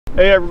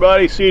Hey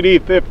everybody,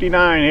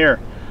 CD59 here.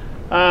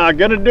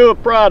 Gonna do a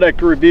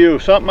product review,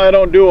 something I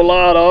don't do a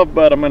lot of,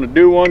 but I'm gonna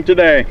do one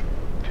today.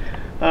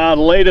 The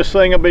latest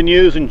thing I've been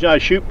using, I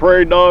shoot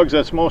prairie dogs.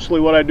 That's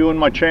mostly what I do in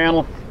my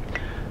channel.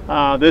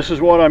 This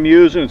is what I'm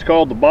using. It's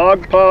called the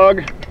Bog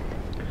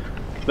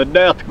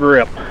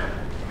Deathgrip.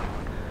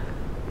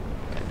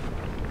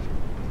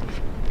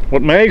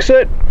 What makes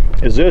it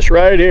is this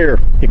right here.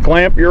 You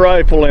clamp your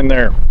rifle in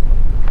there.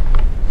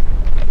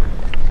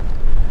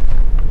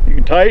 You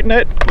can tighten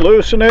it,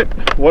 loosen it,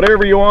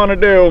 whatever you want to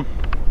do.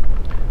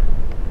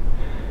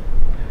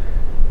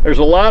 There's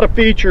a lot of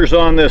features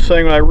on this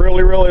thing I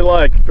really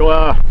like.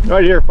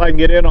 Right here, if I can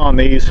get in on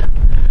these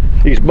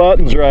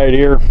buttons right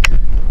here.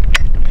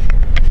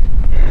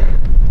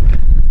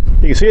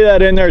 You can see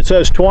that in there. It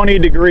says 20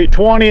 degree.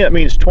 20, that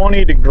means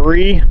 20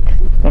 degree.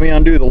 Let me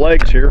undo the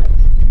legs here.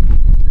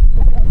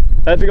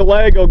 That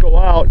leg will go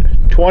out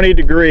 20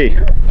 degree.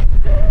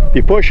 If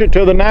you push it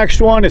to the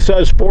next one, it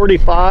says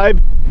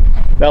 45.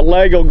 That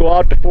leg will go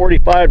out to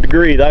 45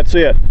 degree. That's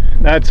it.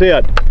 That's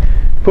it.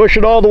 Push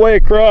it all the way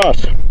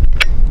across.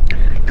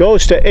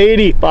 Goes to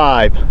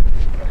 85.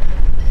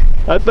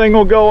 That thing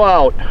will go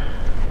out.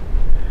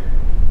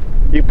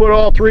 You put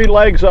all three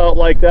legs out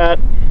like that,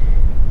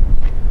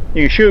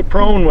 you can shoot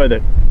prone with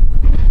it.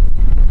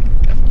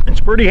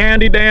 It's pretty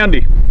handy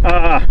dandy.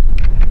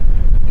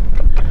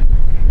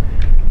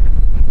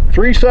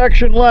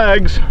 3-section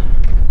legs.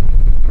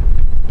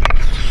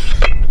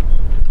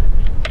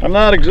 I'm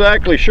not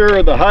exactly sure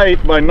of the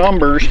height by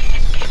numbers,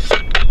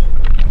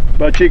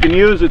 but you can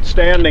use it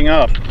standing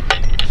up.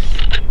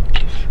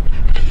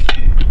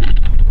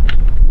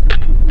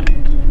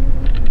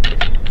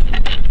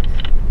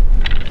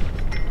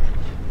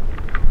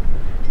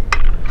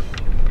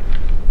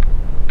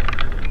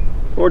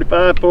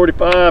 "45,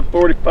 45,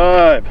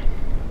 45.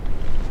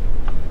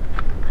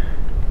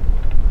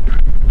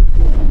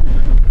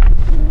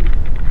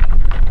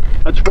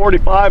 That's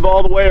 45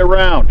 all the way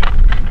around.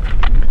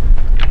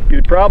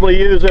 You'd probably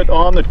use it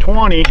on the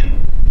 20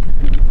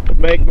 to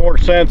make more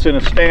sense in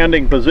a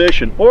standing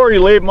position. Or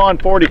you leave them on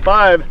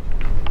 45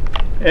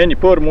 and you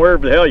put them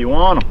wherever the hell you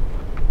want them.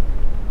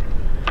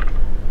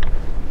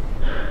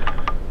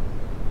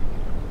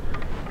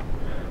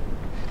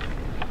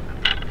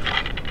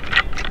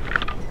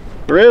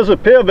 There is a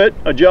pivot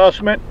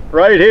adjustment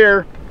right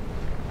here.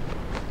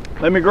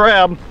 Let me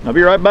grab. I'll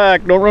be right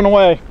back. Don't run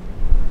away.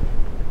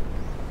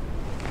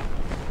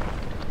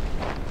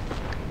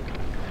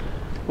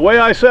 The way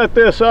I set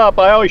this up,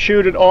 I always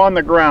shoot it on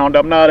the ground.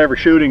 I'm not ever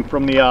shooting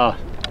from the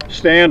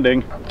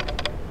standing.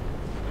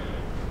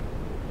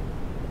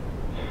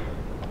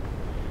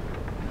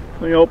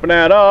 Let me open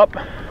that up.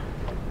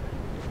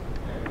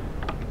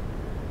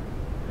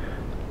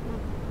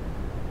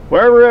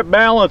 Wherever it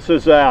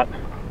balances at,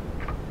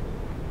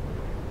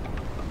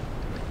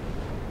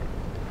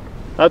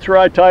 that's where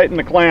I tighten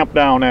the clamp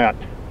down at.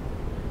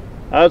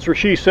 That's where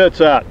she sits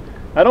at.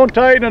 I don't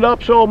tighten it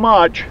up so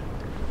much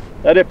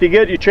that if you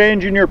get you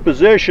changing your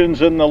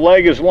positions and the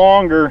leg is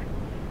longer,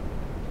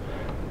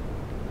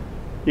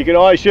 you can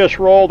always just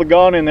roll the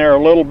gun in there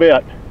a little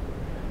bit.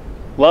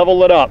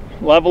 Level it up,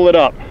 level it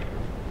up.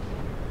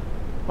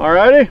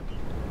 Alrighty?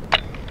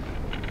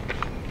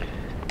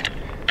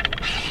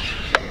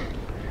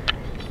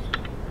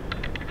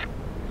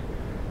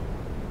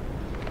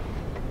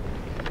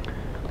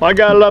 I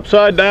got it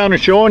upside down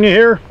and showing you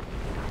here.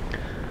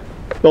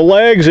 The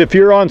legs, if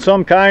you're on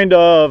some kind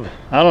of,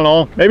 I don't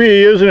know, maybe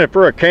you're using it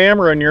for a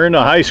camera and you're in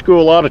a high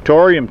school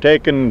auditorium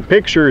taking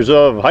pictures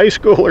of high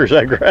schoolers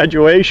at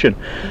graduation.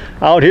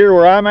 Out here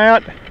where I'm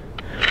at,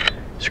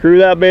 screw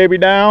that baby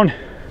down,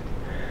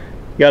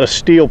 you got a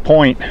steel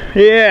point.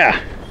 Yeah,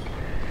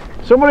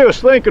 somebody was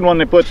thinking when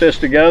they put this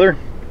together.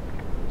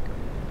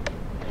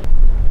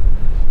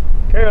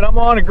 Okay, when I'm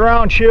on the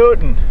ground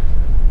shooting,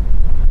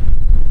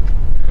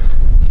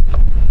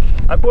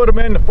 I put them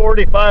into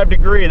 45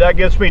 degree. That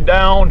gets me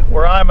down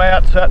where I'm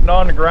at, sitting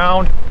on the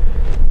ground.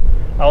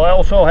 I'll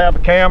also have a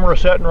camera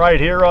sitting right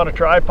here on a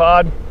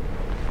tripod.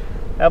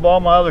 Have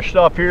all my other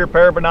stuff here,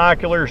 pair of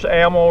binoculars,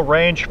 ammo,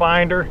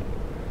 rangefinder.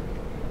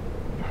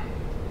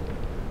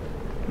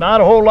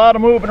 Not a whole lot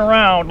of moving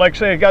around. Like I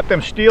say, I got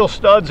them steel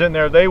studs in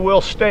there. They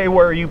will stay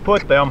where you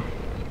put them.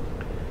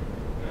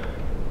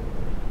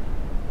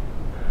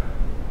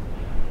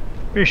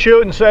 If you're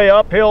shooting, say,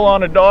 uphill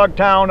on a dog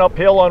town,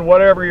 uphill on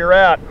whatever you're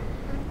at,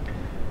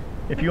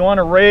 if you want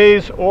to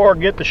raise or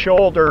get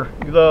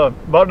the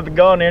butt of the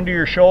gun into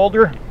your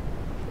shoulder,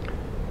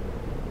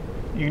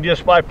 you can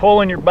just, by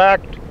pulling your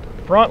back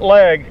front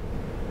leg,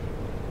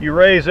 you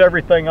raise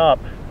everything up.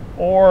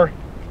 Or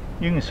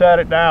you can set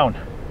it down.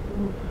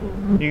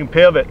 You can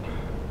pivot.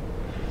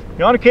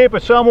 You want to keep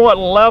it somewhat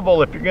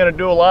level if you're going to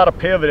do a lot of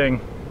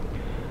pivoting.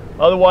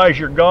 Otherwise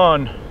your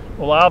gun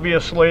will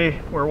obviously,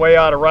 we're way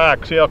out of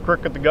rack. See how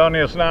crooked the gun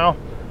is now?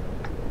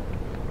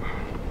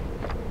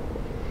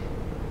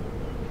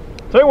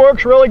 So it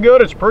works really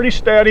good. It's pretty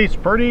steady. It's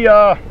pretty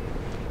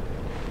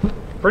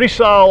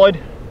solid.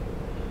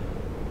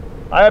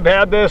 I have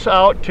had this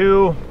out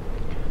to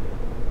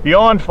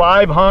beyond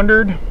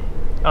 500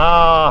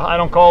 I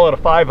don't call it a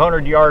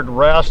 500-yard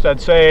rest.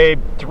 I'd say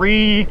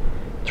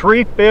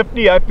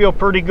 350. I feel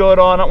pretty good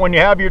on it. When you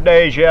have your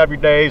days, you have your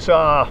days.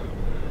 I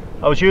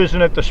was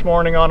using it this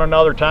morning on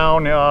another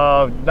town,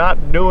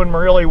 not doing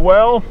really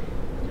well.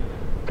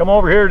 Come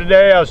over here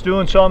today, I was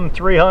doing some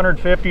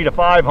 350 to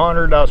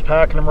 500. I was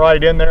packing them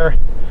right in there.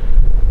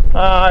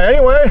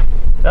 Anyway,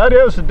 that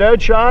is the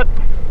Dead Shot.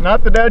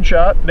 Not the Dead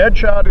Shot. Dead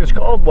Shot is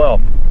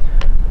Caldwell.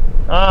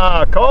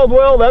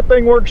 Caldwell, that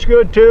thing works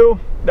good too.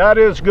 That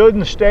is good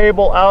and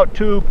stable out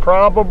to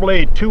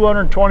probably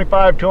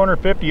 225,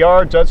 250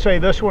 yards. I'd say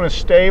this one is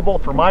stable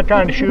for my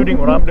kind of shooting,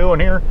 what I'm doing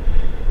here.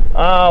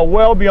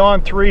 Well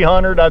beyond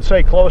 300, I'd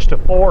say close to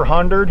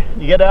 400.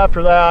 You get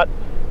after that,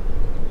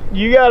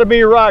 you got to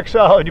be rock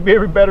solid.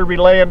 You better be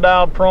laying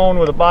down prone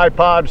with a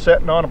bipod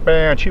sitting on a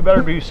bench. You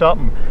better be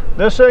something.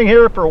 This thing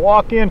here for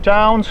walk-in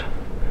towns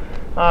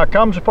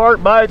comes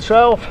apart by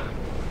itself.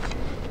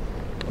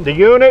 The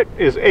unit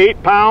is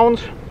 8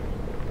 pounds.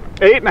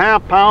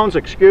 8.5 pounds,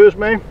 excuse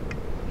me.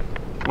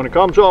 When it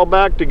comes all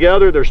back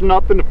together, there's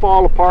nothing to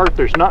fall apart.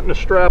 There's nothing to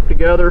strap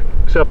together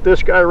except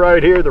this guy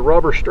right here, the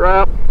rubber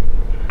strap.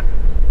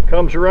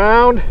 Comes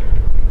around,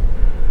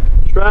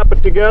 strap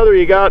it together.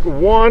 You got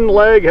one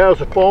leg has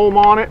a foam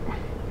on it.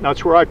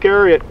 That's where I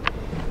carry it.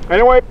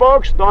 Anyway,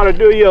 folks, thought I'd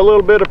do you a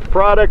little bit of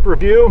product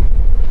review.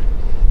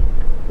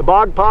 The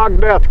Bog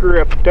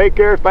Deathgrip. Take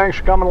care. Thanks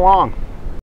for coming along.